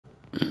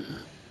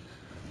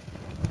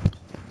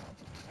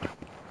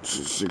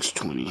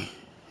6:20.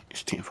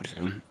 It's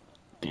 10:47.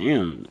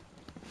 Damn,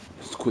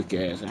 it's a quick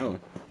ass hour.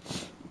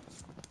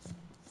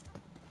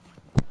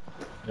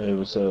 Hey,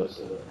 what's up?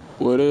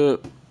 What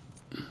up?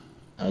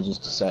 I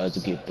just decided to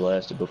get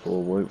blasted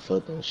before work.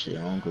 Fuck that shit.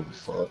 I don't give a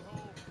fuck.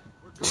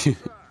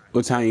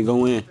 What time you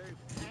go in?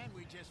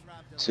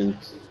 Two.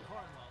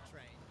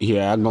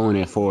 Yeah, I go in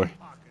at 4.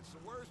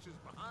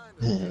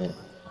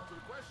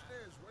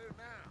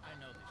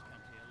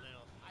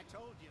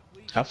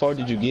 How far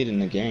did you get in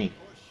the game?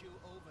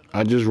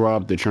 I just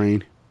robbed the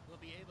train.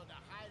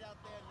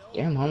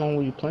 Damn, how long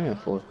were you playing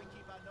for?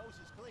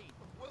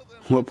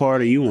 What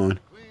part are you on?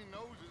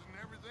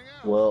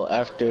 Well,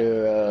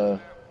 after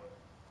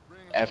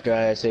I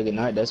had said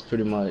goodnight, that's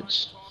pretty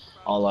much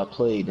all I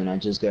played, and I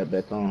just got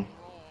back on.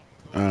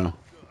 Oh,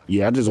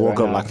 yeah, I just So woke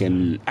right up now, like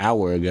an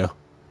hour ago.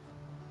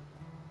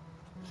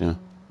 So,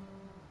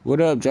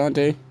 what up,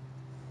 Jonte?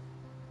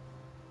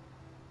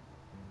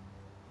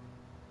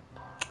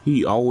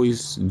 He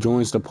always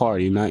joins the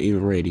party, not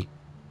even ready.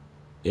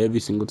 Every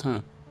single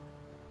time.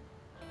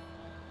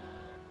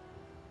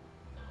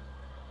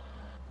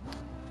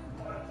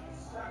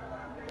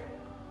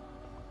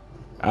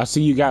 I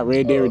see you got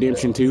Red Dead oh, okay.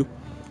 Redemption 2.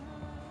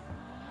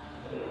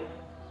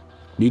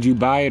 Did you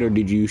buy it or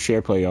did you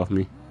share play off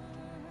me?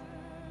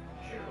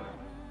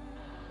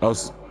 Oh,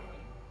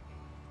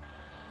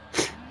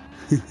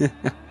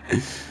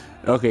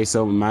 okay,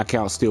 so my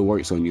account still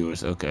works on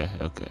yours. Okay,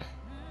 okay.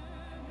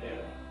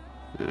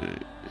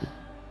 Alright.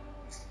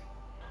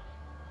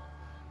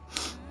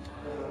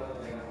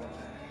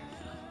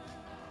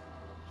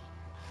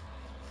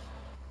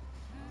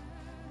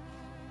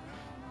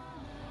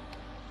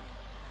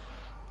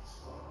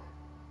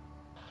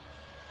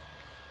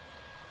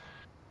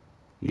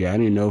 Yeah, I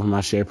didn't know if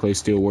my share play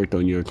still worked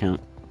on your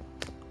account.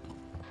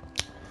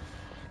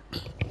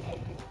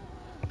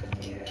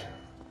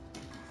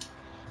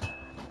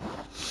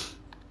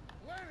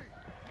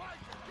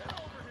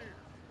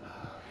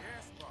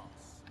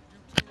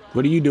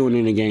 What are you doing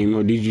in the game,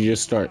 or did you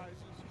just start?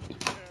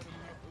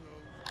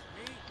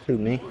 Who,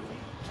 me?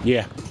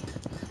 Yeah.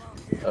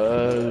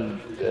 Uh,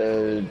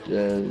 uh,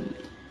 uh,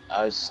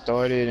 I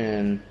started,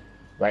 and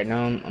right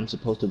now I'm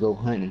supposed to go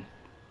hunting.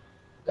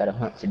 Gotta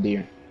hunt for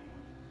deer.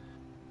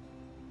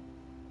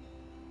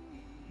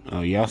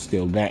 Oh, y'all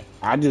still back.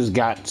 I just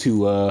got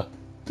to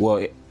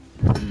well,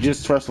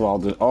 just first of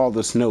all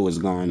the snow is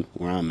gone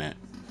where I'm at.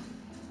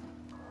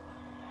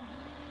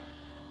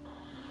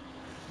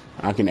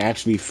 I can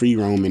actually free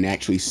roam and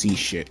actually see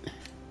shit.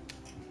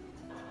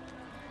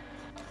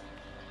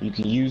 You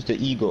can use the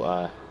eagle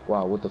eye.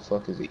 Wow, what the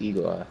fuck is the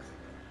eagle eye?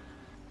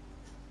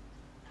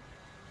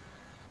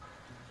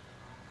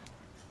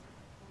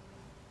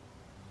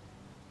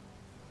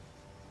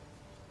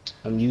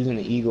 I'm using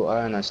the eagle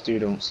eye and I still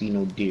don't see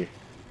no deer.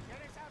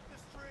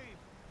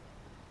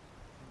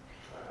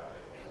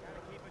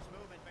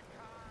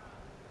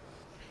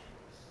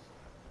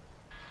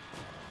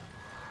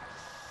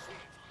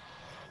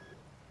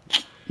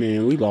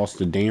 Man, we lost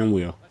the damn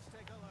wheel.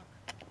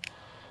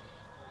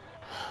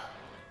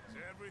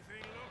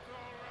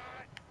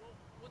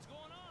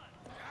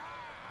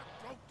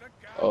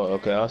 Oh,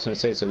 okay. I was gonna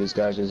say, so this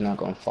guy's just not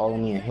gonna follow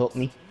me and help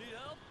me?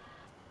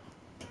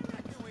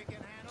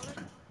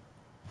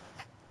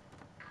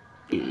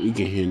 You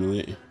can handle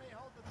it.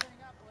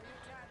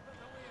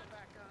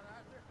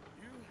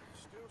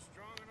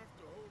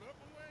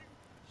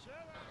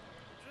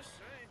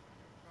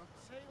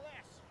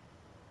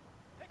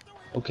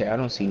 Okay, I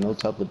don't see no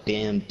type of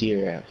damn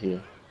deer out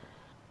here.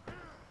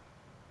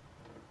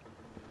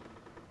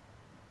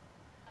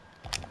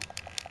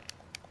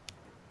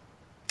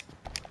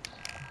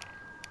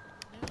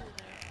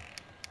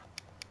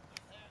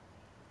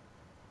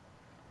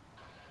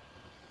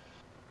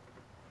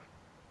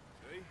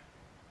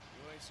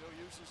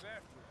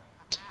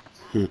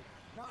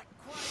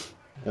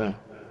 Yeah.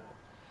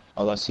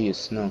 All I see is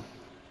snow.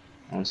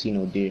 I don't see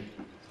no deer.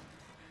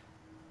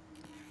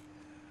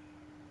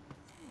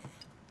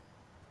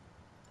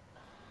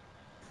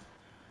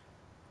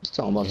 It's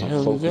talking about The some hell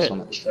is focus that? on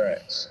the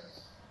tracks.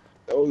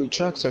 The only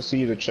tracks I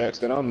see are the tracks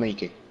that I'm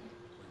making.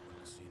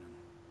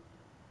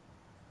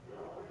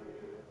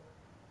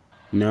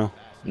 No.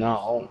 Nah,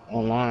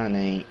 online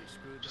ain't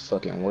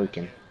fucking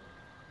working.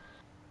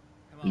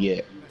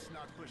 Yet.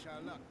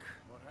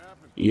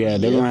 Yeah,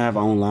 they're Yep. gonna have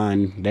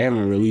online. They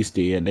haven't released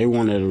it yet. They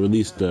wanted to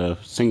release the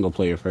single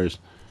player first.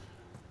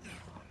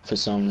 For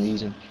some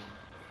reason.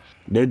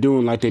 They're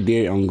doing like they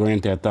did on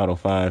Grand Theft Auto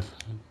 5.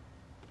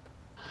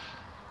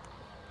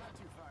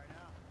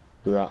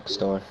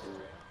 Rockstar.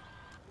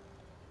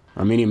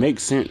 I mean, it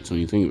makes sense when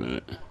you think about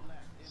it.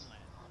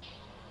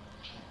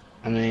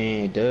 I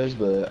mean, it does,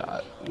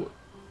 but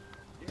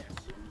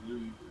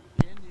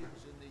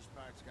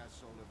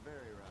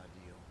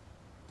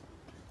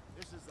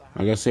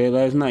Like I said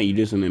last night, you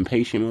just an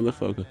impatient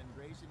motherfucker.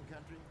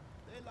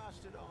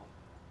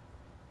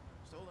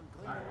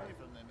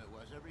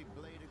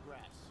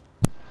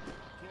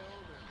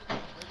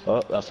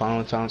 oh, I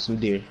finally found some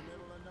deer.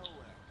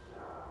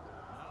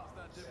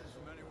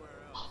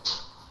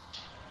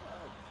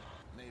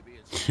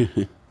 I just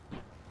heard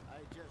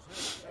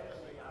some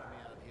of the army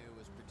out here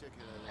was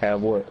particularly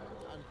Have what?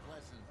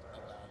 unpleasant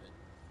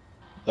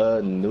about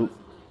it. Nope.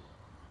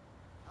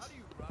 How do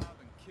you rob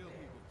and kill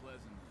people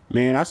pleasantly?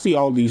 Man, I see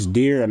all these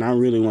deer and I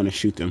really want to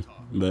shoot them,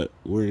 but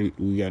we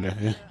gotta. I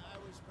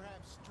was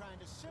perhaps trying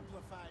to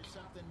simplify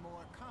something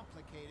more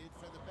complicated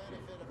for the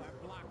benefit of our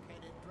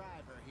block-headed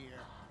driver here.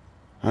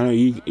 I know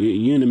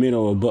you in the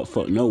middle of butt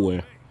fuck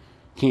nowhere,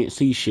 can't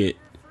see shit.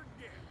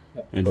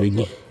 And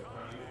we,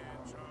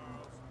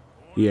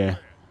 yeah.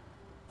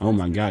 Oh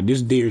my God,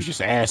 this deer's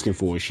just asking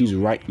for it. She's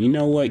right. You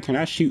know what? Can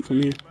I shoot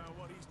from here?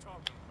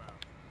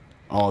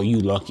 Oh, you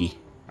lucky.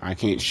 I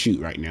can't shoot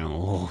right now.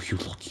 Oh, you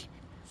lucky.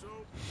 So,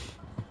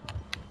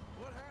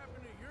 what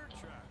happened to your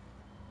tribe?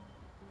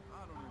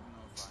 I don't even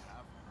know if I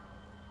have one.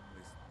 At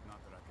least, not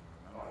that I can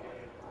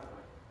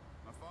remember.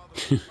 My father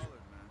was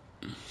colored, man.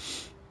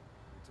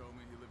 He told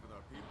me he lived with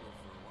our people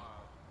for a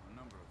while. A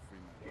number of free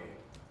men did.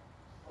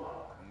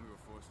 When we were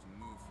forced to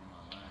move from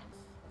our lands,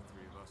 the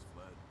three of us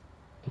fled.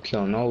 I'm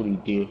killing all these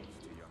deer. I was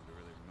too young to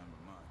really remember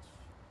much.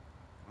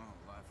 My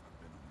whole life I've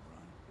been on the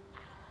run.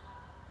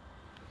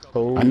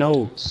 Whole I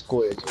know.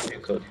 square to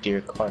pick up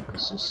deer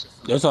carcasses.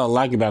 That's all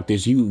I like about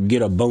this. You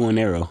get a bow and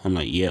arrow. I'm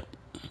like, yep.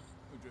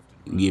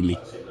 Give me. He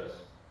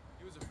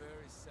was a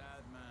very sad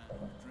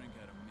man. Drink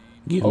had a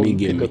mean. Give Oh, me. you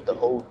Give pick me. up the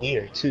whole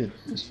deer too.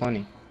 It's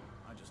funny.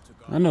 I just took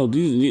I know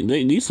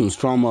these some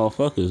strong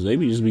motherfuckers. They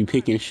be just be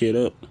picking shit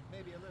up.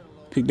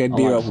 Pick that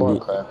deer Like up. Far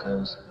Cry,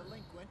 cause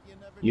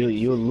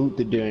you'll loot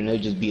the deer and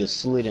there'll just be a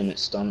slit in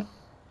its stomach.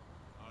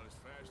 out as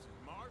fast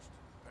as marched.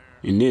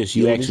 In this,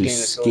 you Yo, actually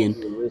this game is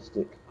so skin.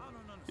 realistic.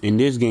 In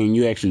this game,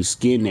 you actually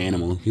skin the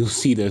animal. You'll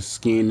see the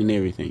skin and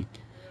everything.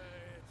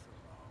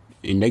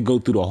 And they go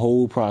through the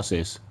whole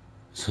process.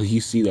 So you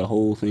see the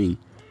whole thing.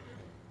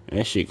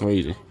 That shit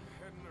crazy. Heading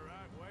the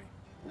right way?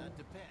 That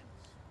depends.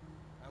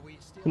 Are we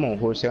still Come on,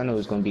 horsey. I know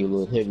it's gonna be a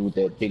little heavy with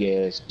that big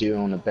ass deer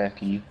on the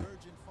back of you.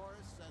 virgin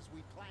forests as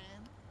we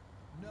planned?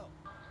 No.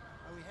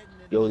 Are we heading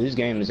into Yo, this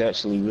game is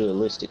actually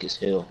realistic as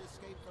hell.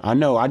 I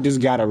know, I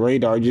just got a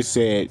radar just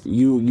said,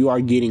 you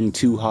are getting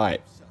too hot.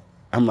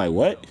 I'm like,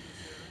 what?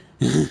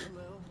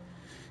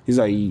 He's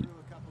like,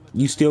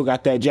 you still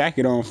got that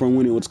jacket on from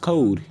when it was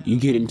cold. You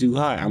getting too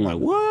hot. I'm like,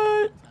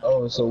 what?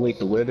 Oh, so wait,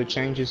 the weather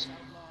changes?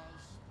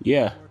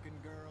 Yeah.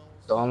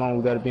 So how long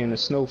we gotta be in the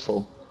snow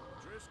for?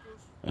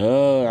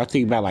 I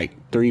think about like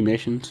 3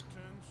 missions.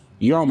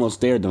 You're almost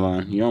there,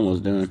 Delon. You're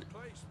almost done.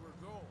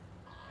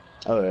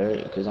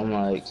 Alright, because I'm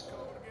like,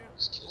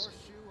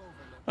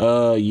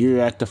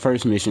 You're at the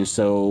first mission,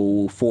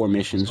 so 4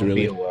 missions it's gonna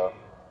be really. a while.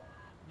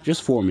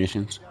 Just 4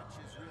 missions. Dutch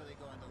is really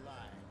going to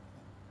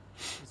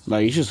lie?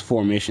 Like, it's just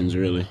 4 missions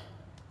really.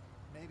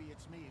 Maybe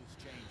it's me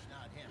who's changed,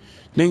 not him.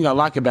 Thing I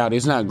like about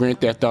it's not Grand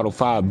Theft Auto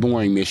 5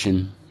 boring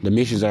mission. The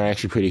missions are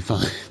actually pretty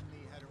fun. Me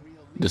had a real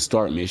The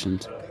start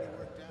missions. could have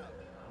worked out.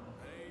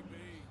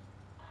 Maybe.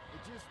 It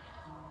just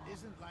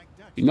isn't like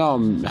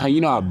Dutch.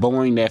 You know how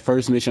boring that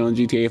first mission on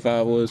GTA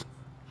 5 was?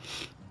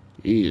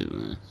 Yeah,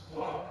 man.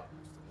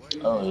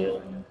 Oh yeah.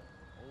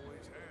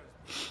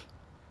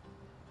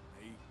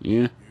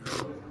 Yeah.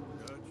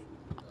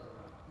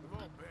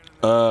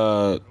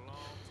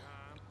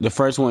 The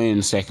first one and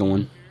the second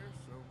one.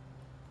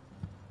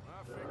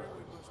 I figured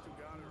we must have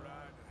got it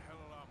right a hell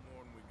of a lot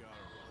more than we got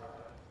it wrong.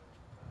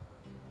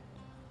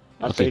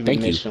 My Okay, favorite thank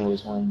you. mission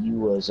was when you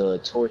was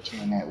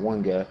torturing that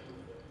one guy.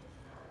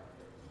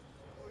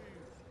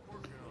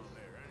 Working on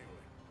there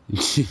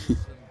anyway.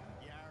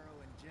 Yarrow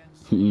and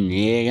Jensen,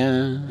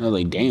 Yeah, I was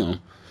like, damn. and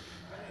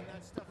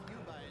that stuff you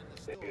buy in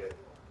the store.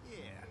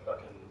 Yeah.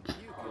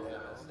 You can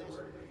have all this.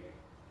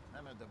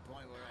 I'm at the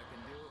point where I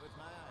can do it with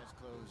my eyes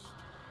closed.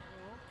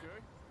 Okay.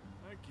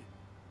 Thank you.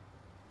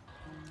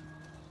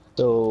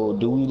 So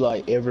do we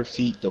like ever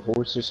feed the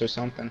horses or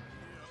something?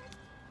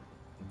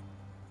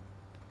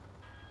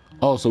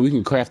 Oh, so we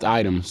can craft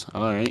items.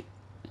 All right.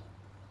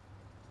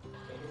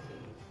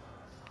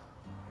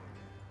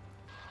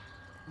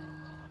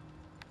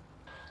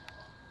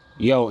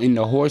 Yo, and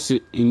the horse,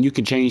 and you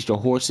can change the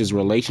horse's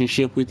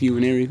relationship with you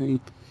and everything.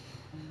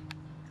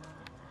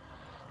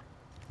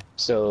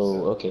 So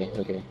okay.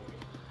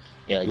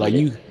 Yeah, I Like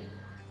get it.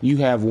 you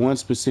have one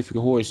specific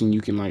horse, and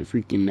you can like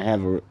freaking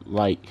have a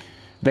like.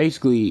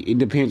 Basically, it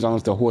depends on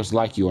if the horse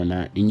like you or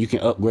not, and you can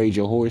upgrade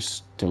your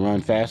horse to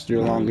run faster,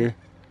 longer.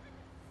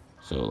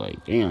 So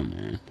like, damn,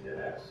 man.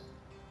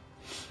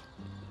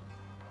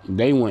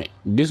 They went.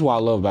 This is what I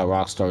love about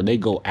Rockstar. They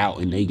go out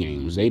in their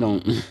games. They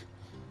don't.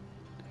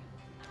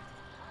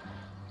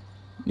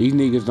 These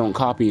niggas don't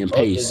copy and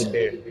Oh, there's paste. a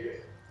bear.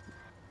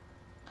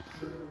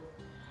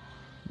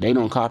 They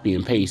don't copy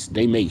and paste.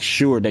 They make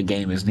sure the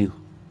game is new.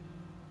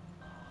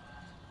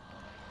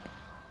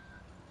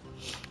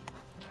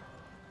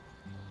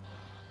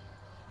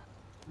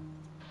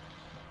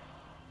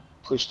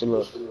 Push the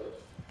left.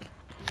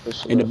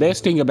 Push And the left.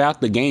 best thing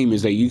about the game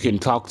is that you can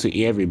talk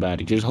to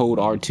everybody. Just hold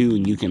R2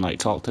 and you can like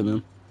talk to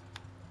them.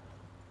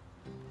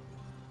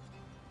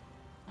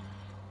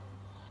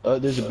 Oh,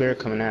 there's a bear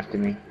coming after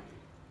me.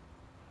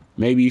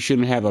 Maybe you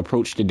shouldn't have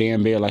approached the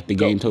damn bear like the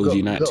game told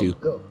you not to.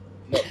 Go.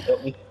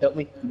 Help me. Help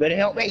me. You better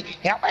help me.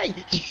 Help me.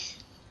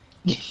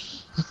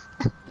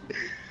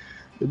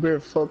 The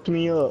bear fucked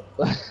me up.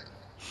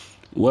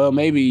 Well,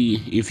 maybe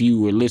if you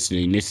were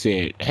listening, it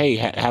said, hey,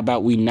 how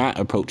about we not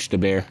approach the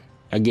bear?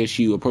 I guess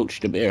you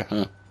approached the bear,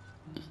 huh?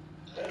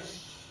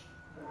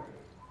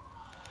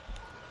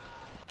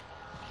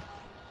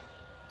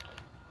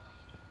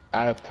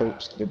 I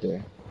approached the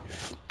bear.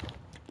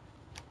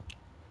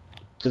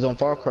 Because on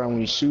Far Cry,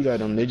 when you shoot at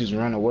them, they just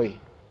run away.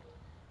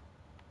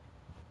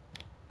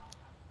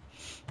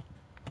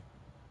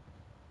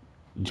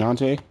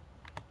 Jonte?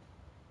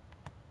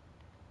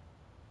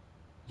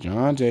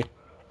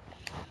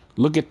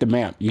 Look at the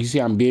map. You see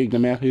how big the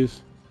map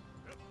is?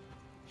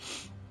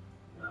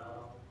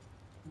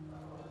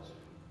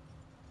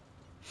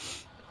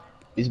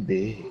 It's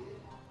big.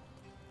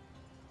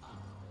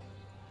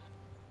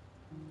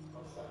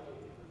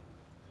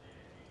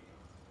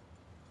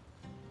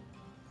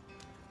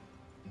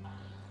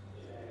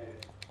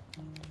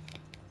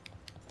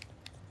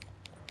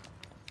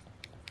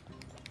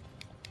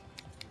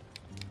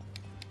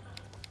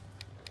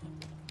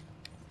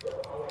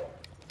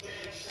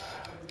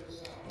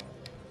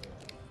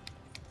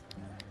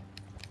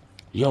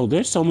 Yo,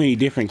 there's so many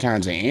different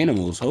kinds of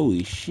animals.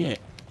 Holy shit.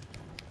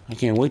 I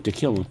can't wait to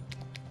kill them.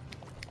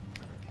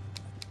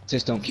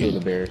 Just don't kill the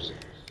bears.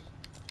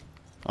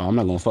 Oh, I'm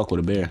not gonna fuck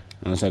with a bear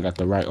unless I got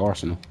the right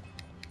arsenal.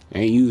 I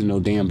ain't using no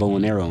damn bow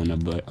and arrow on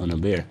a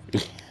bear.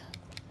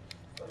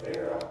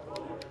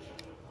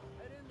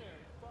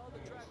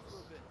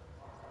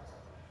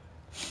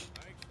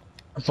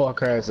 Far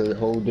Cry is a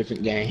whole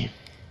different game.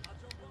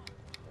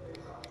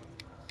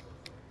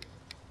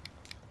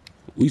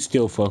 We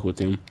still fuck with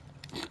him.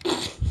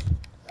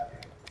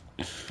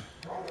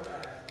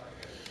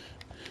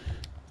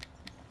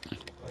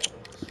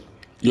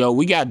 Yo,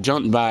 we got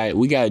jumped by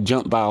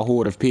a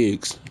horde of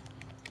pigs.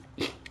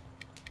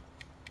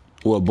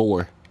 Or a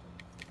boar.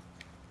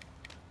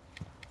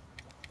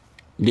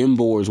 Them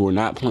boars were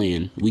not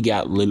playing. We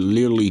got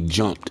literally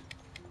jumped.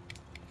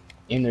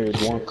 And there is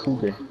one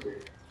cougar.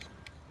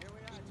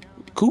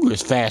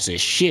 Cougar's fast as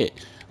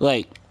shit.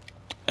 Like,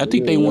 I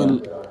think they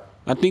went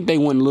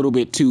a little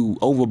bit too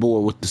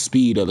overboard with the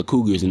speed of the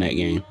cougars in that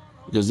game.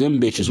 Because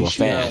them bitches were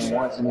fast.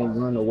 Once and they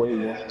run away,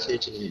 you're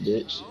catching it,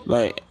 bitch.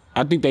 Like,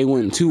 I think they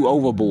went too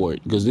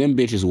overboard because them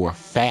bitches were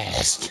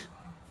fast.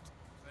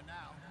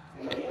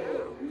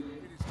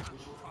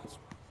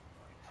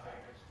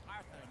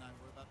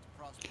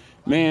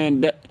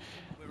 Man,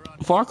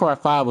 Far Cry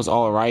 5 was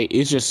alright.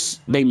 It's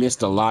just they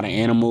missed a lot of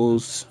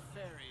animals.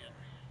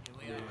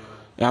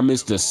 I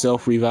missed the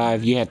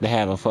self-revive. You had to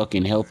have a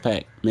fucking health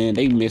pack. Man,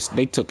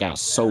 they took out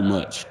so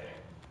much.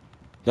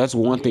 That's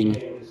one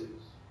thing.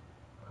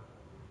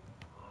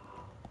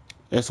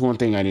 That's one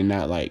thing I did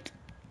not like.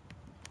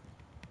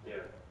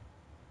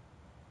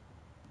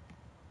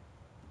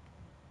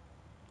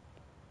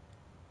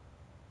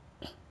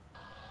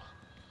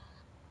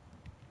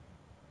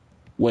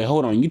 Wait,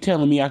 hold on. You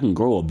telling me I can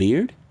grow a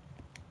beard?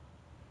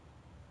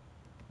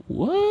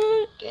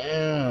 What?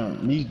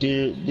 Damn, these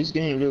deer. This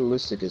game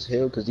realistic as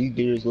hell because these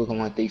deers looking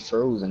like they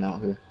frozen out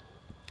here.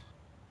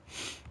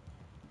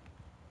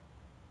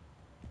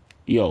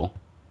 Yo,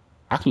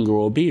 I can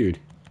grow a beard.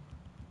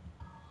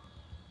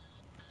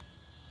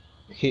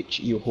 Hitch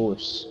your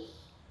horse.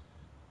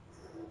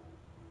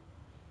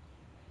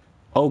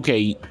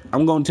 Okay,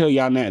 I'm gonna tell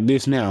y'all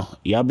this now.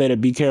 Y'all better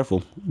be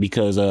careful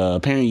because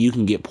apparently you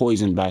can get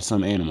poisoned by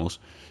some animals.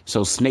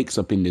 So snakes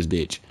up in this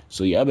bitch.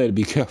 So y'all better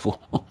be careful.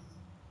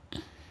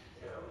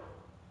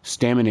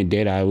 Stamina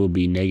dead eye will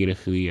be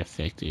negatively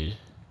affected.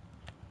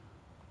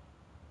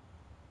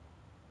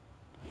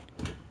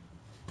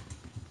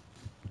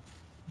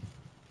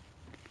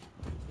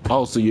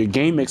 Oh, so your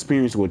game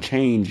experience will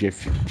change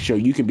if so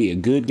you can be a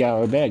good guy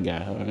or a bad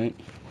guy, alright?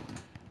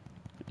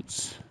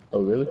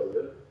 Oh really?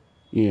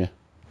 Yeah.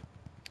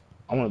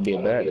 I want to be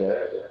a bad guy.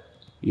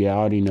 Yeah, I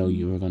already know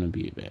you were gonna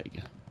be a bad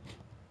guy.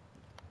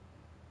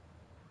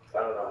 I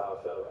don't know how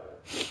I feel about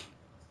it.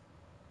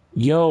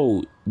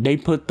 Yo, they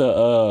put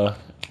the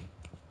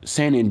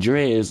San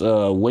Andreas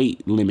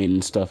weight limit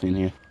and stuff in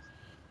here.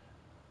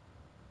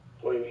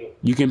 What do you mean?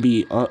 You can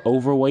be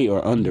overweight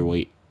or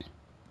underweight.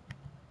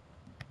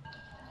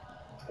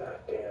 God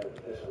damn,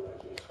 this one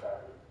makes me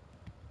tired.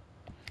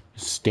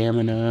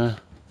 Stamina.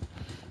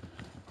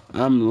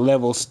 I'm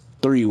level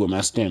 3 with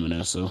my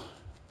stamina, so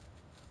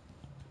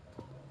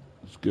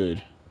it's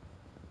good.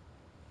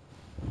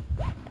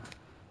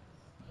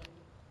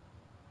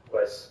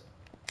 Wes.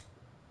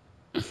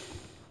 Every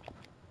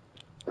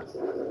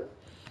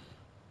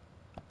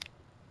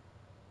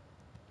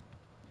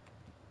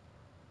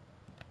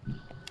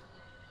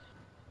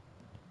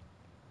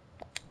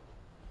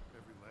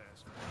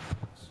last one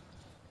of us.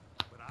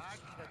 But I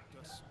kept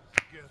us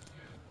together,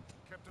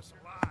 kept us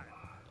alive,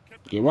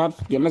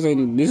 kept I'm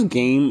saying this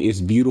game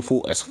is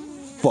beautiful as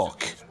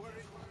fuck.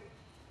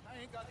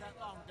 I ain't got that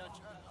long, Dutch.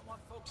 I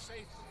want folks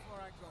safe before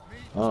I go.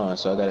 Oh,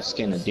 so I gotta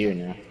skin a deer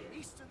now.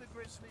 East of the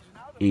Grizzlies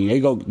and out of And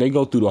they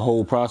go through the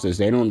whole process.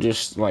 They don't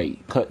just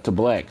like cut to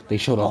black. They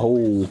show the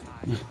whole.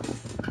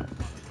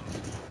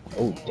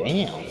 Oh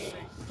damn!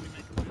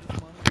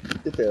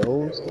 Get that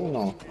whole going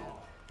on.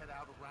 Head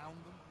out around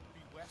them,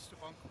 be west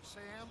of Uncle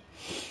Sam.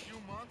 Few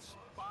months,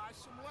 buy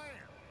some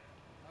land.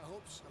 I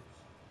hope so.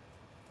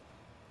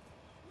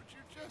 Would you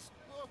just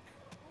look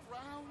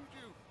around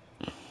you?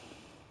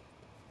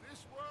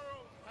 This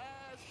world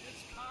has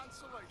its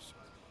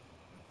consolations.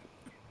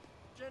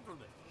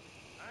 Gentlemen,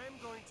 I'm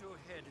going to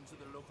head into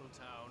the local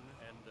town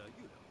and,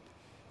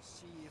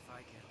 see if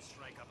I can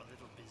strike up a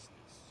little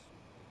business.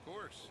 Of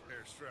course,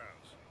 Herr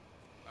Strauss.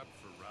 I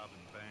prefer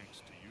robbing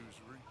banks to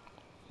usury.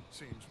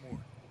 Seems more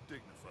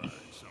dignified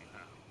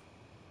somehow.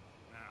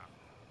 Now,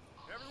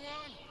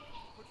 everyone,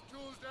 put your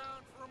tools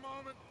down for a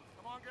moment.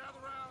 Come on,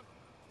 gather around.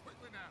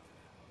 Quickly now.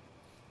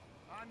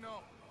 I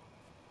know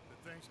that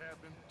things have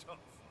been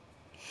tough.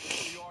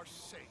 We are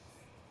safe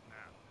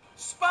now.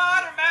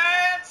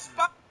 Spider-Man! So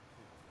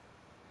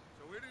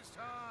it is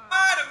time.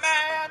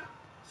 Spider-Man!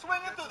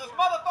 Swinging through this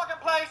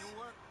motherfucking place! To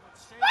work, but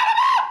stay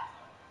Spider-Man!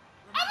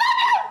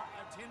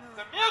 itinerary.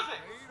 The music!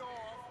 Paid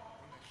off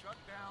when they shut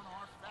down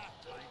our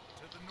factory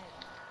to the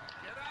north.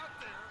 Get out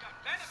there. You got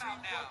Venom see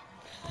out now.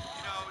 what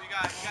You know, you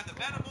got the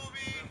Venom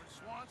movie, Reverend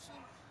Swanson.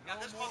 you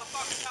got this no more.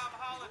 motherfucker Tom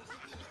Holland.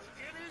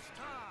 It is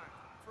time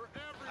for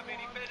everyone. I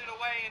mean, he faded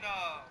away and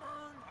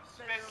earn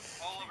spit their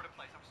all over the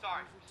place. I'm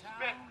sorry. There's a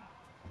Spit. town,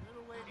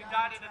 little way He down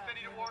died the in track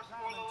Infinity near War,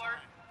 spoiler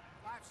alert.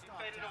 Valentine.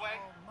 Livestock faded town, away.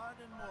 all mud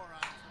and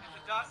morons. In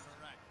the dust.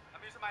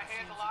 I'm using my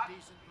hands a lot.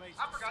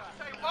 I forgot to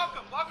say start.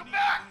 welcome. Welcome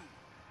back.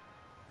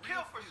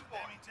 Kill for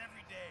sport.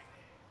 Every day.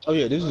 Oh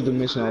yeah, this is the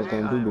mission I was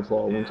gonna do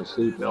before I went to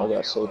sleep, and I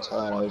got so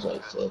tired. I was like,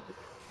 fuck it.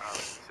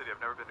 City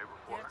I've never been to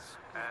before,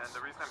 and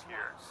the reason I'm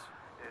here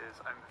is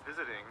I'm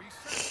visiting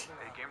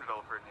a game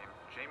developer named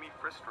Jamie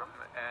Fristrom,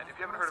 and if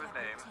you haven't heard of his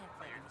name,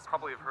 you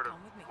probably have heard of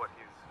what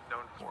he's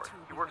known for.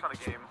 He worked on a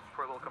game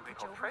for a little company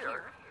called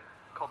Treyarch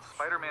called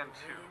Spider-Man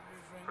 2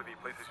 for the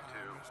PlayStation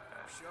 2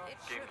 and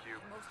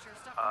GameCube.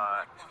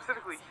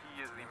 Specifically,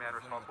 he is the man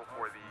responsible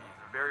for the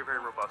very,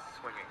 very robust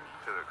swinging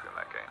physics in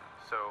that game.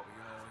 So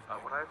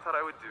what I thought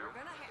I would do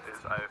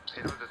is I've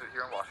paid him a visit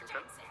here in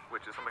Washington,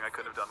 which is something I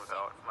couldn't have done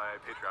without my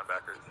Patreon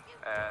backers,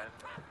 and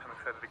I'm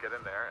excited to get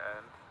in there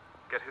and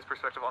get his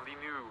perspective on the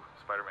new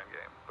Spider-Man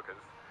game, because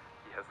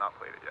he has not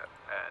played it yet,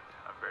 and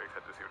I'm very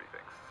excited to see what he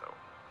thinks, so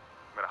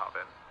I'm gonna hop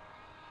in.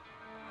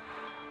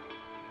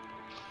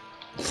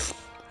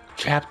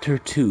 Chapter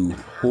 2: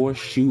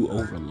 Horseshoe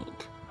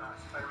Overlook.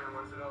 Spider-Man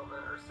 1's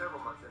development, or several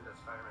months into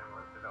Spider-Man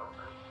 1's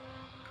development,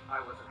 I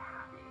wasn't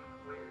happy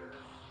with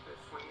the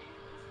swinging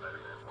in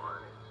Spider-Man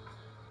 1 and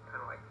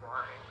kind of like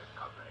flying with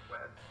cosmetic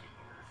webs shooting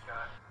into the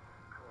sky.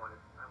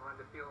 I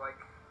wanted to feel like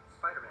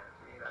Spider-Man.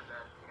 To me, that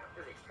meant,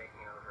 physics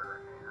taking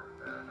over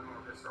and a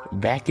more visceral.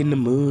 Back in the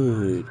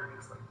mud.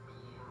 Experience, like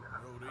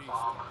being a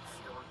bomb on a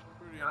field.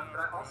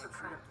 But I also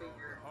kind of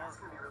figured that's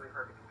going to be really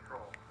hard to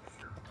control.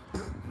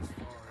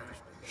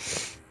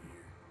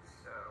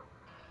 So,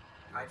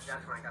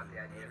 that's when I got the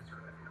idea of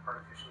sort of an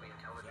artificially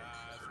intelligent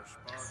sort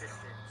of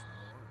assisted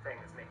thing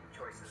that's making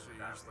choices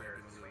about where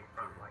to swing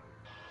from. Like,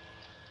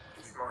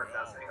 he's smart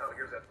about saying, oh,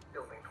 here's a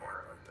building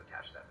corner, let's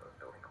attach that to a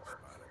building corner.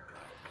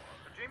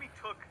 So Jamie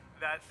took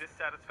that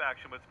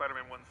dissatisfaction with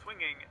Spider-Man 1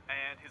 swinging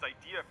and his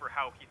idea for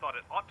how he thought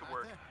it ought to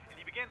work, and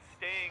he began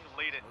staying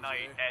late at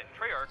night at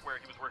Treyarch, where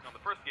he was working on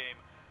the first game,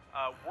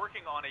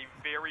 working on a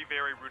very,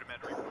 very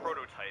rudimentary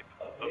prototype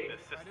of this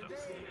system.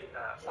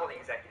 All the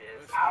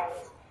executives.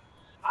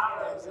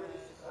 There's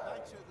a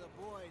bunch of the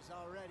boys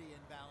already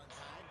in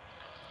Valentine.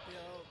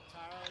 Bill,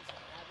 Charles,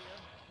 Javier,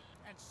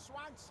 and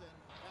Swanson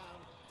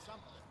found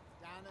something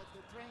down at the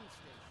train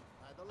station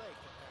by the lake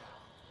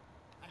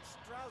apparently. And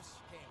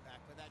Strauss came back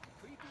with that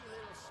creepy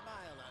little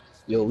smile on his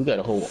face. Yo, we got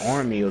a whole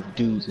army of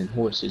dudes and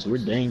horses. We're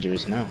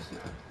dangerous now.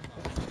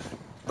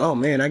 Oh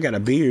man, I got a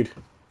beard.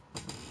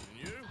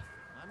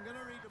 I'm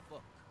gonna read a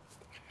book.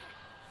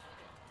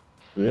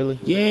 Really?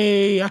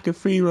 Yay, I can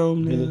free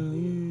roam now.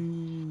 Yay.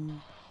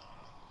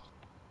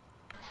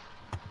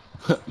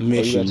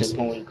 Missions.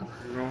 Oh, you got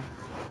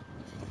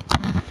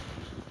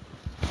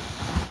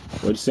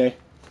What'd you say?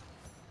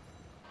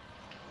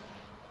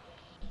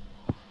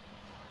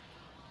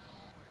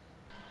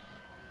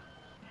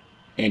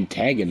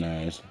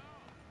 Antagonize.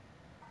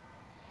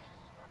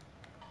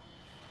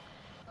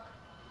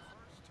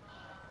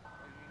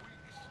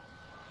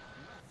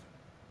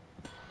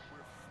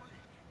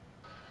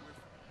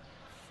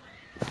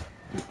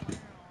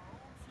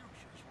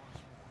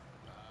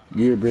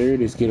 Your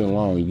beard is getting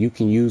long. You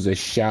can use a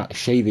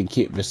shaving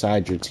kit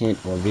beside your tent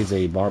or visit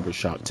a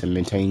barbershop to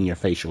maintain your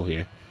facial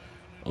hair.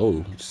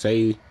 Oh,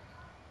 say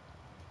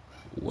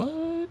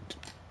what?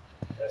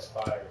 That's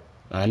fire.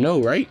 I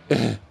know, right?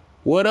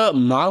 What up,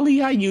 Molly?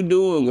 How you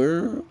doing,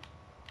 girl?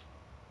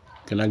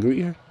 Can I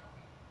greet her?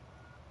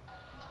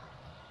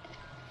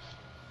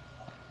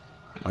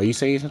 Are you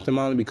saying something,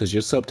 Molly? Because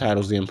your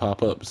subtitles didn't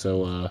pop up,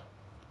 so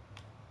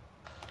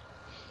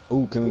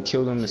Oh, can we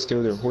kill them and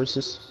steal their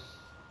horses?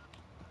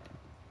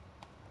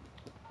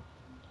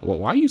 well,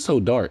 why are you so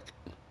dark?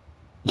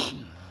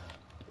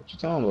 What you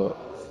talking about?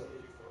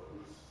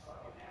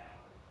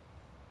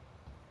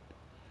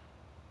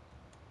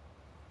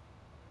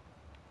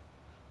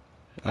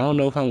 I don't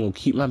know if I'm gonna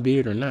keep my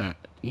beard or not.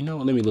 You know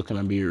what? Let me look at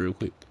my beard real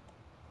quick.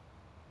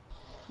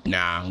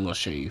 Nah, I'm gonna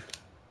shave.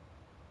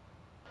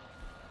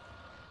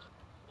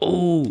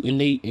 Oh, and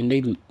they.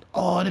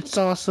 Oh, that's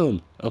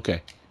awesome.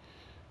 Okay.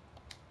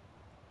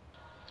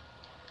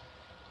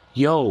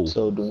 Yo.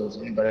 So does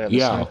anybody have a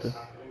Y'all. sniper?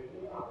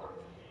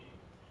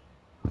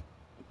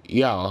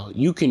 Y'all,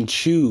 you can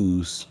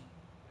choose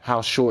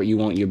how short you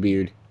want your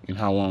beard and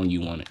how long you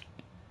want it.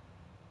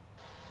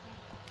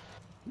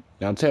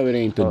 Now tell it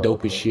ain't the dopest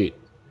Okay. shit.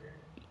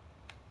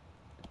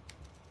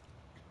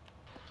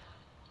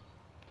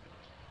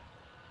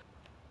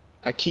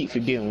 I keep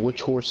forgetting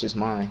which horse is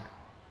mine.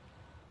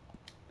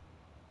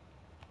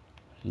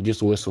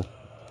 Just whistle.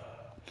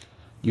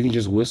 You can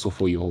just whistle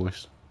for your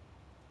horse.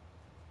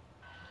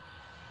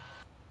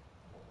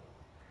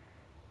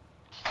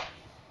 What's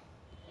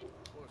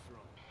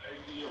wrong?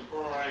 Your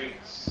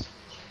brakes.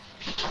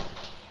 I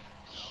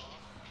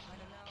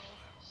don't know.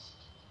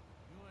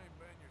 You ain't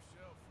been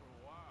yourself for a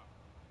while.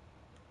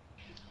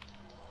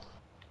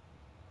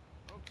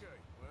 Okay,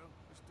 well,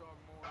 let's talk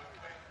more later.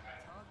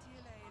 Talk to you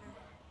later.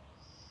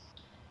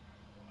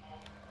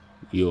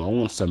 Yo, I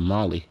want some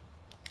Molly.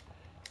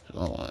 I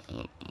want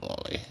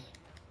Molly.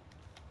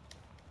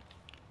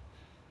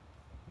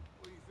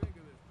 What do you think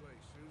of this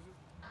place, Susan?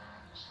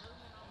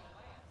 Improvement on the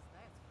last,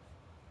 that's for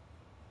sure.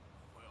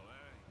 Well,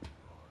 that ain't too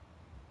hard.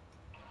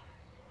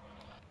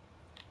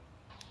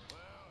 Well,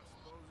 I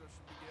suppose I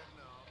should be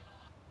getting off.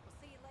 We'll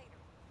see you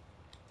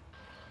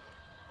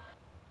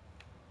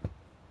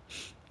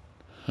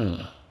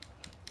later. Huh.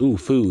 Ooh,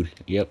 food.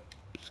 Yep.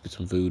 Let's get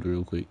some food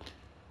real quick.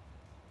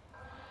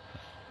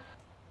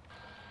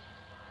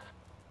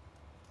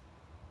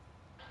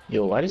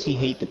 Yo, why does he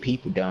hate the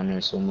people down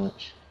there so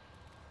much?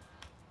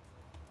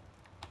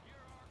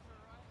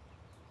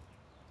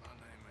 My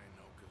name ain't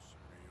no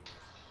concern of yours.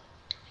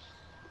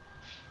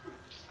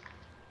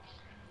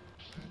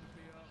 Glad to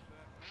be off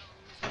that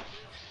mountain, Mr. Biff.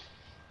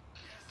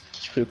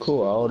 It's pretty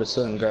cool. I all of a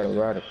sudden got a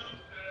rider.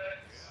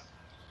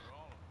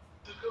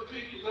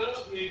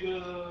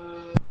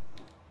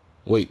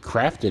 Wait,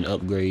 crafting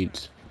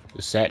upgrades.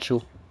 The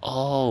satchel.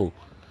 Oh.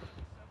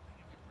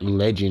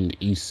 Legend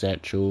East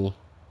satchel.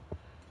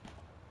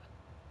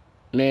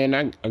 Man,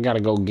 I gotta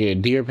go get a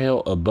deer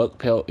pelt, a buck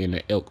pelt, and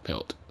an elk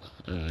pelt.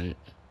 Alright.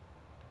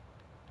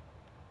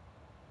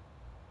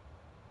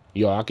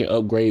 Yo, I can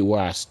upgrade where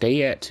I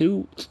stay at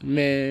too?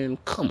 Man,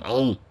 come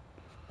on.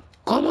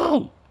 Come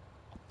on.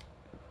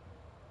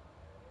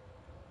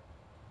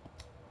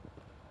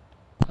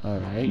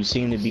 Alright. You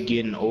seem to be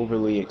getting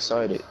overly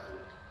excited.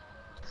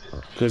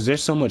 Because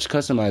there's so much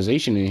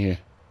customization in here.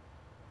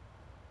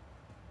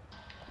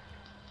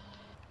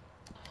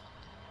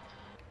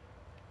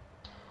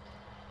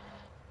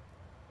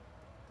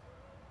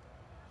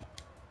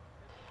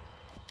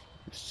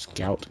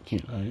 Scout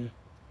can't hire.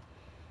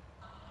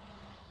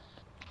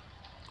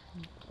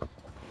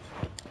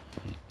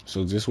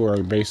 So is this where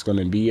our base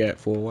gonna be at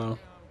for a while?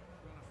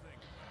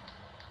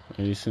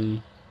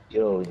 Mason.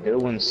 Yo, there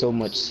wasn't so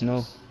much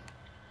snow.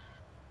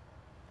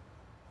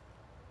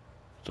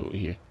 It's over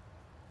here.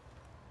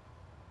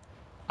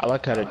 I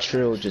like how the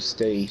trail just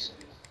stays.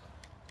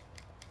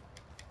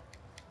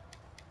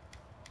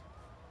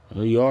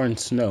 Well, you are in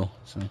snow,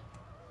 so.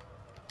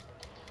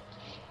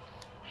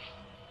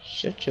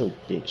 Shut your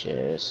bitch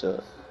ass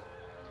up.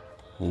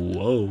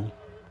 Whoa.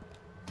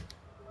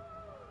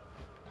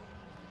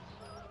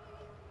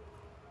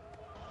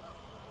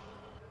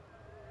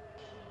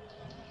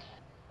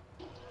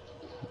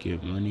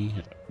 Give money.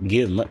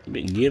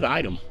 Give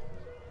item.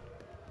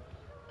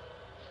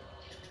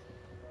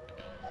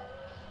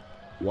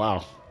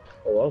 Wow.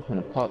 Oh, I'm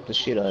gonna pop the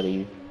shit out of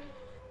you.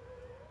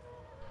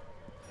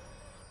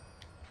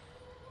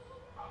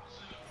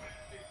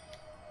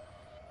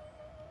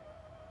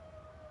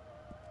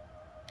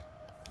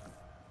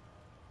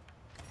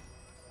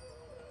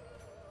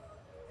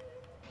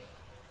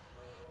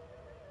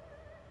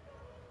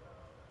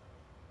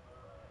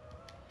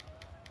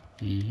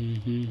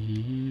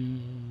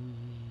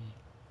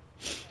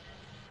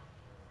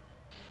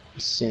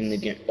 Sin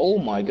again. Oh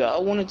my god, I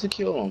wanted to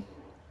kill him.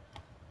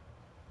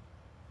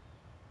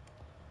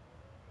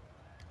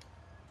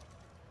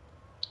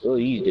 Oh,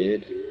 you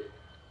did.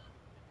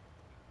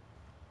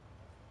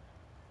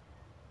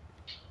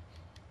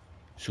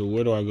 So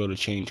where do I go to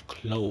change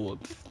clothes?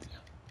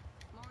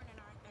 Morning,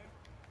 Arthur.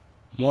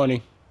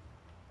 Morning.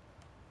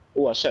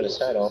 Oh, I shot his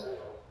hat off. You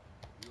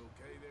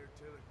okay there,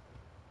 Tilly?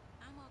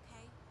 I'm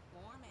okay.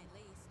 Warm at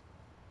least.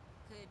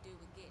 Could do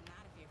with getting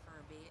out of here for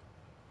a bit.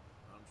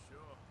 I'm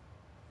sure.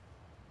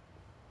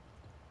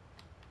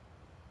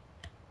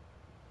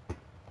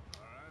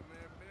 All right,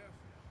 man, Biff.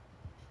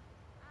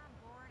 I'm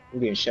bored I'm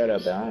getting shot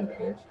up, but I don't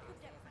care.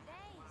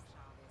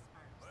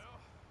 Well,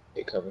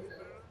 Take cover. better than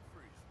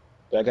freezing.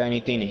 Do I got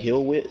anything to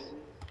heal with? How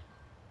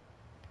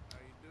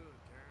you doing,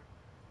 Karen?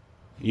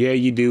 Yeah,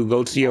 you do.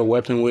 Go to your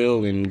weapon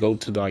wheel and go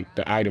to like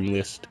the item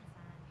list.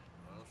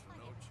 Well, so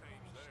no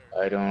change there.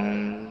 Right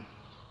on.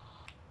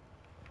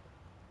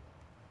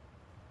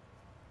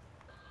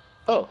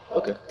 Oh,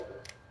 okay.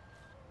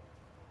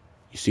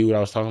 You see what I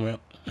was talking about?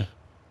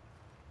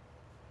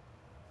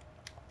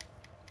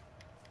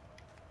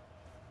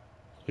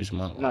 Where's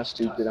my... I'm not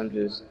stupid, I'm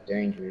just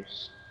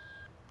dangerous.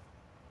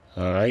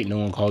 Alright, no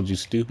one called you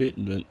stupid,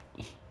 but...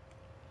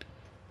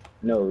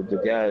 No, the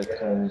guy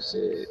come and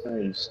said, "Oh,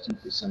 you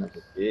stupid son of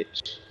a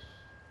bitch."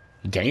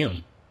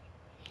 Damn.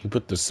 You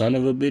put the son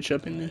of a bitch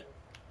up in there?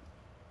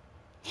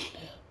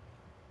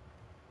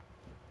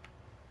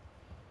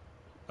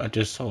 I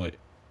just saw it.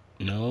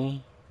 No?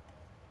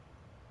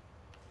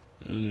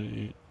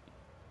 Who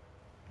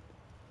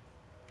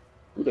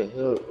the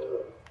hell?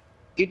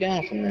 Get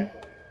down from there.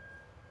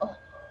 Oh,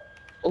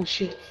 oh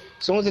shit.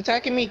 Someone's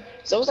attacking me.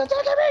 Someone's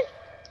attacking me.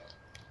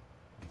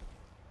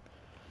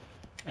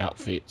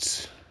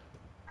 Outfits.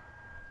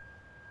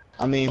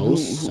 I mean, Oh,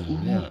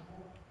 yeah.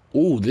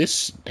 Ooh,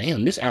 this...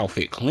 Damn, this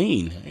outfit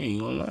clean. I ain't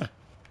gonna lie.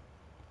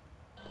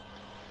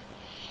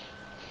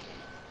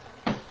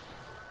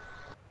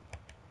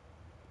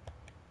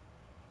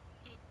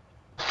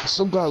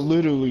 Some guy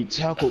literally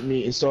tackled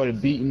me and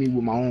started beating me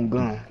with my own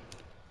gun.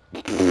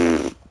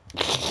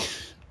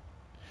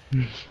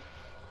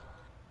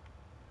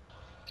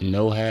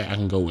 No hat. I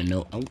can go with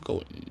no... I'm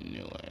going with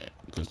no hat.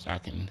 Because I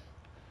can...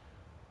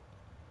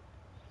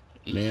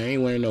 Man, I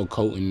ain't wearing no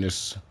coat in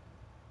this.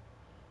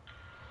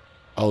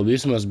 Oh,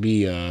 this must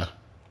be,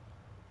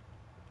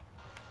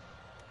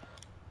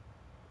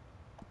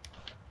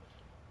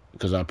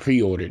 because I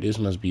pre-ordered. This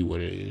must be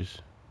what it is.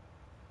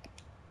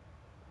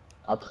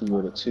 I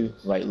pre-ordered too.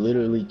 Like,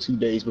 literally 2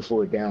 days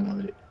before it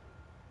downloaded.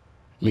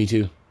 Me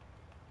too.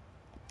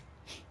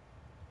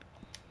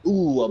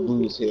 Ooh, I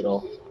blew his head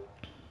off.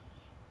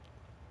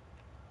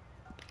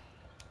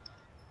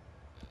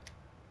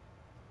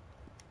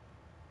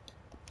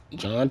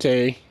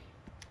 Jonte,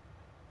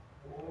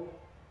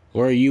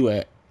 where are you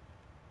at?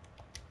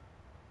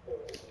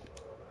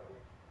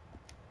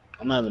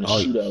 I'm having a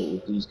shootout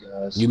with these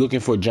guys. You looking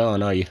for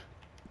John, are you?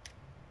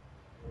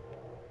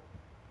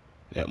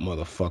 That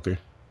motherfucker.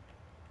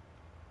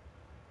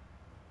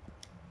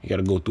 You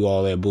gotta go through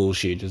all that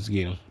bullshit just to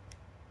get him.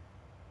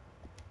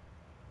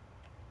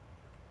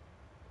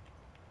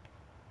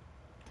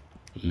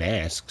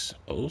 Masks.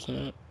 Oh,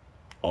 snap.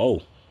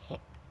 Oh.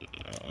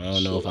 I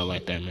don't know if I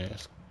like that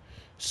mask.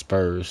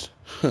 Spurs.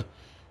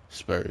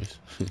 Spurs.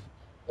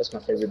 That's my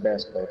favorite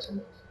basketball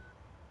team.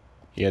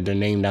 Yeah, they're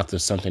named after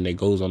something that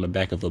goes on the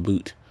back of a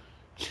boot.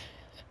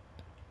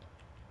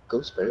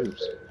 Go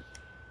Spurs.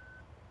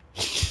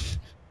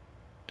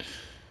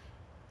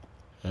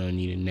 I don't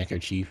need a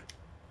neckerchief.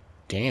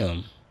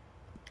 Damn.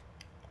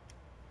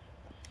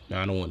 No,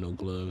 I don't want no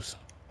gloves.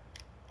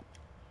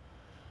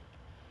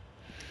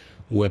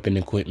 Weapon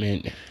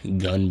equipment,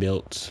 gun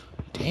belts.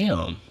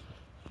 Damn.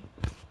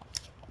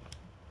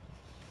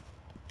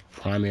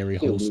 Primary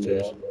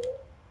holsters.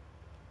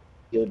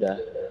 You'll die.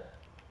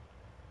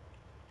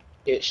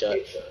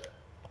 Headshot.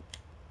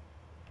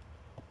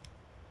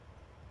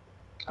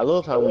 I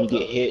love how when you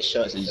get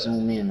headshots, they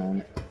zoom in on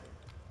it.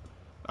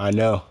 I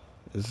know.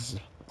 This is...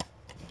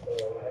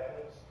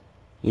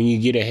 When you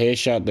get a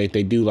headshot, like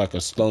they do like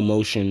a slow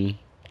motion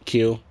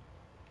kill.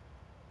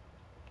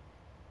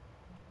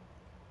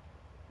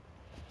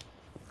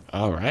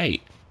 All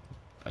right.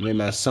 I'm in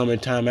my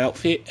summertime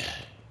outfit.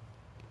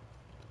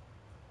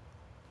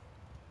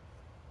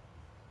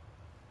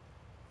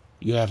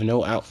 You have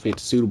no outfit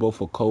suitable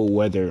for cold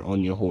weather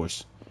on your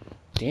horse.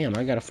 Damn,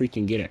 I gotta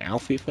freaking get an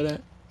outfit for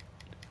that?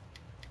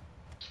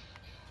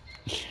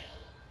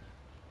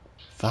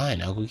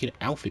 Fine, I'll go get an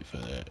outfit for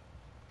that.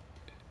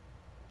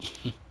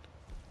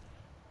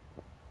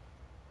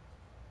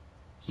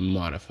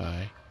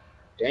 Modify.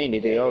 Dang,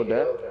 did they all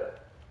die?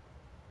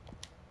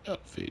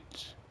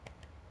 Outfits.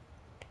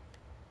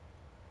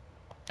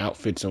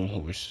 Outfits on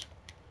horse.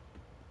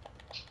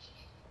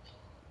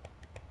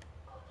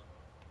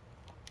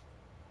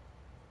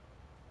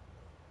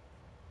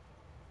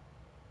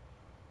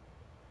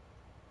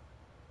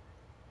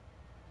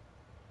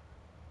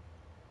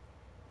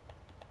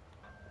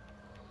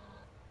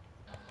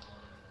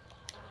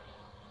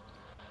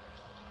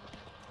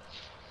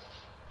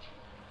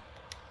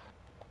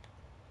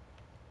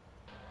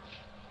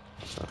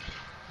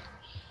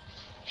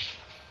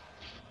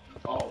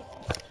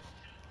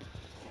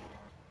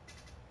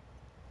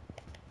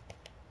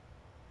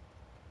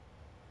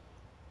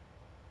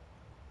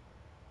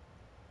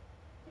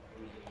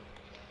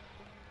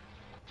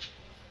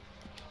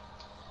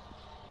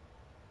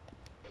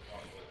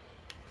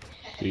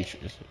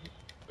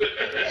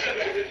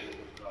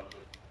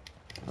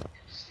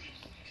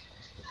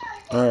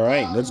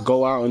 Alright, let's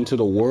go out into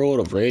the world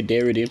of Red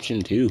Dead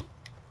Redemption 2.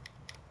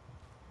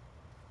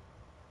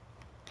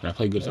 Can I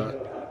play guitar?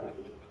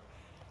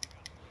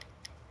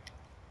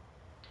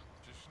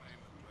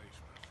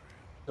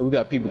 We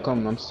got people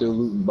coming. I'm still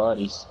looting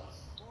bodies.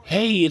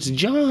 Hey, it's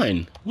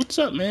John. What's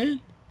up,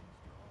 man?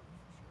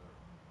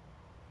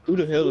 Who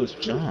the hell is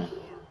John?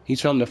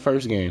 He's from the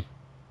first game.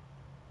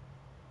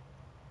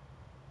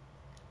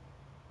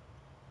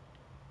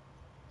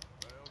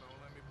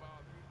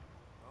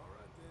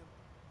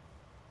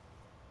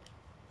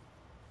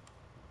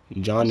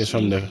 John is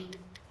from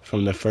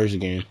the first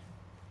game.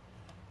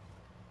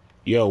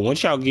 Yo,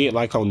 once y'all get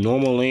like on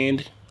normal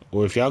land,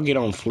 or if y'all get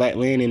on flat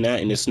land and not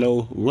in the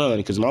snow, run,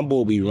 because my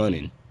bull be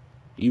running.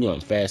 You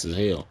run fast as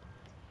hell.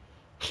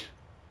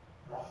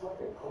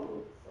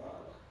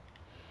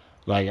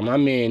 Like my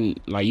man,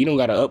 like you don't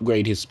gotta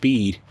upgrade his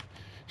speed.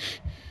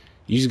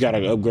 You just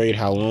gotta upgrade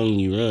how long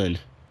you run.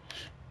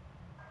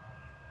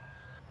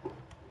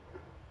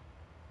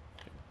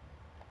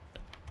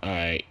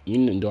 Alright,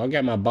 do I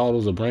got my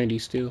bottles of brandy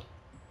still?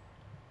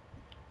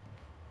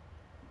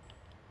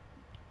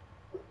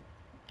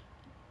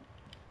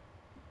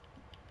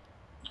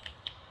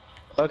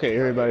 Okay,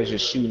 everybody's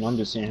just shooting. I'm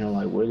just sitting here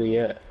like, where they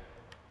at?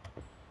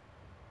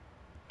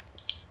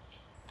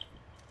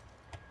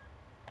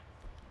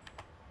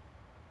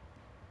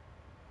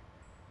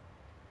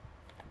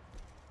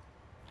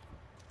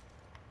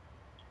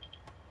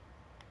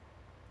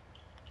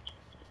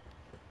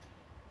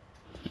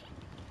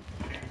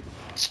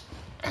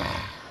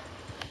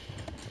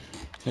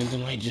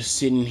 Nothing like just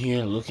sitting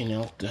here looking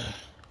out the...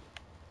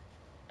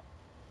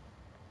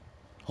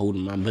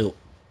 holding my belt.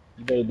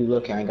 You better be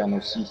lucky I ain't got no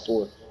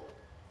C4.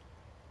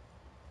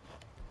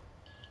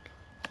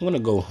 I'm gonna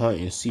go hunt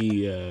and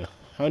see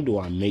how do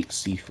I make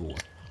C4?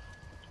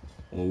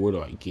 Or where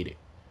do I get it?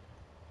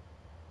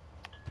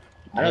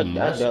 I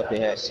doubt they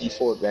had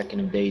C4 back in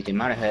the days. They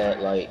might have had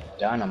like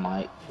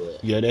dynamite,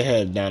 but yeah, they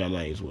had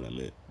dynamite is what I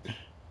meant.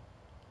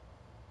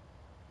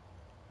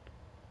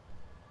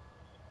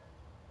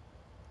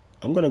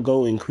 I'm gonna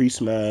go increase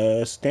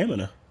my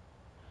stamina.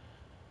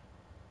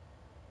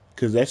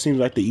 Cause that seems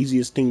like the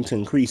easiest thing to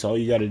increase. All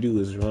you gotta do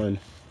is run.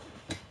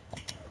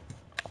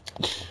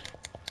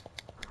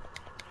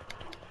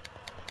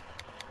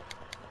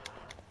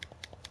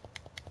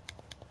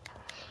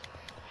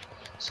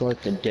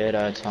 select the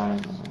Deadeye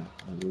time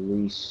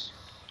release.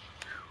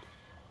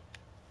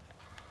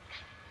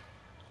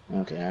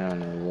 Okay, I don't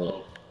know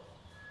what.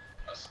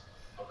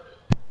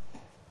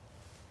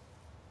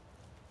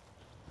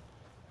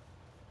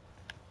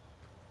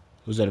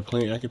 Was that a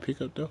plane I could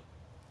pick up though?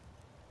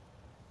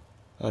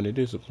 Oh, that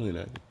is a plane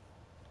I could.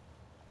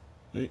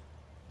 Wait.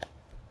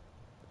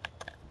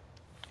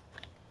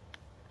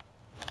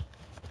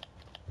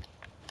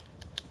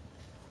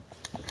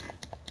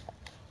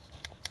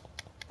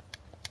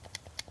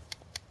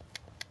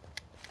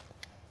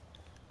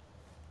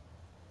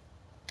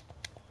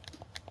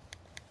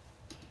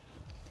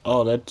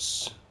 Oh,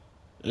 that's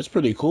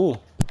pretty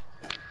cool.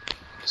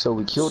 So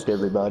we killed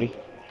everybody.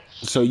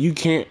 So you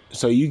can't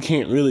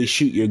really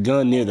shoot your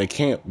gun near the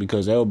camp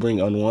because that'll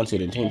bring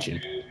unwanted attention.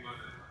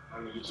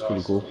 It's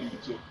pretty cool.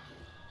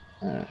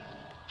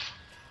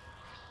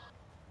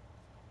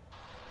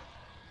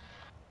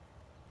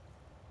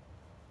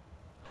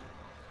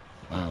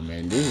 Oh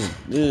man, this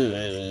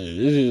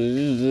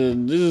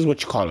is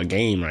what you call a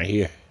game right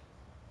here.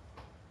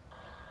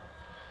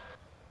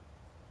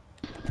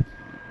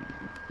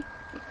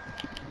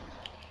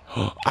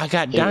 I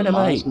got dynamite.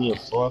 It reminds me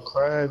of Far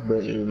Cry,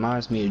 but it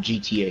reminds me of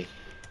GTA.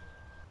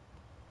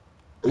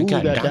 Ooh, I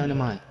got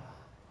dynamite.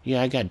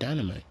 Yeah, I got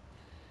dynamite.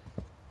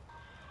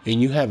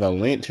 And you have a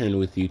lantern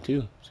with you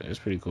too, so that's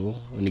pretty cool.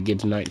 When it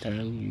gets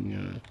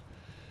nighttime,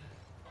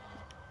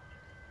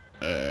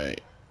 you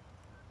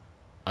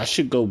I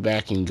should go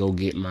back and go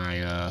get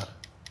my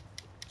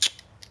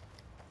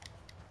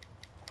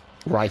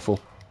rifle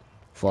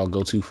before I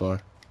go too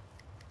far.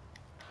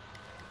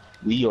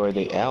 We are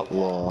the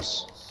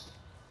outlaws.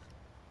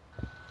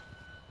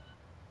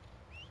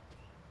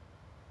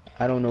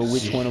 I don't know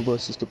which one of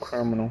us is the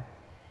criminal.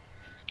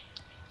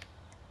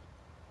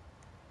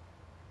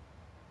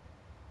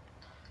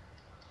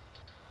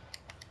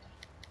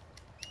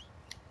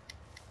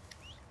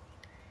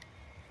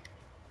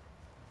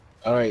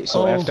 Alright,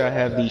 so after I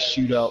have these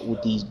shootout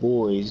with these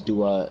boys,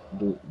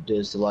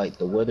 does like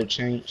the weather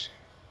change?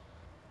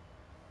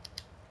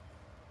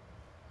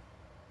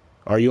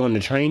 Are you on the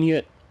train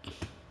yet?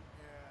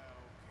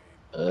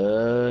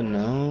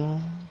 No.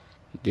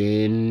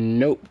 Then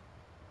nope.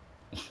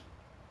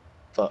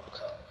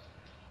 Fuck.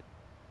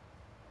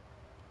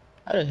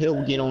 How the hell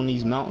we get on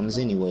these mountains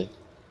anyway?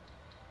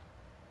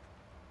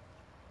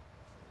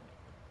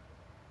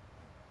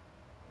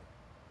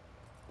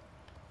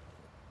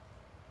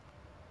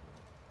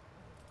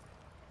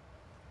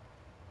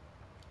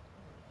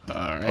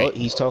 Alright. Oh,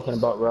 he's talking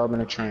about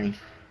robbing a train.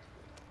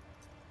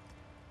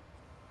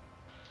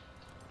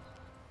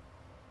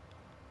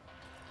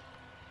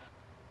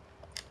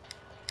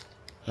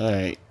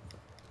 Alright.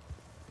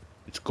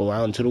 Let's go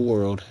out into the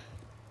world.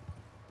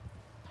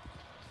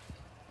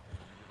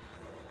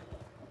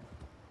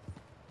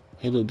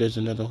 Hey look, there's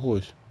another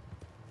horse.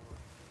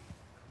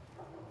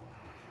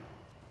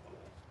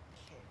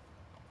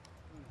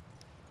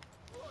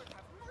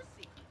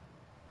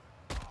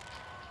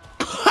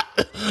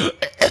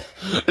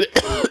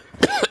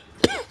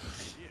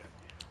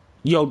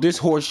 Yo, this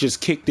horse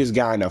just kicked this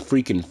guy in the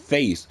freaking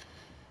face.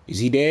 Is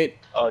he dead?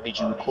 Oh, did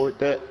you record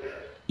that?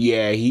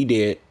 Yeah, he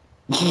did.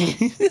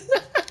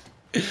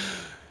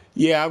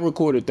 Yeah, I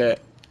recorded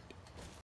that.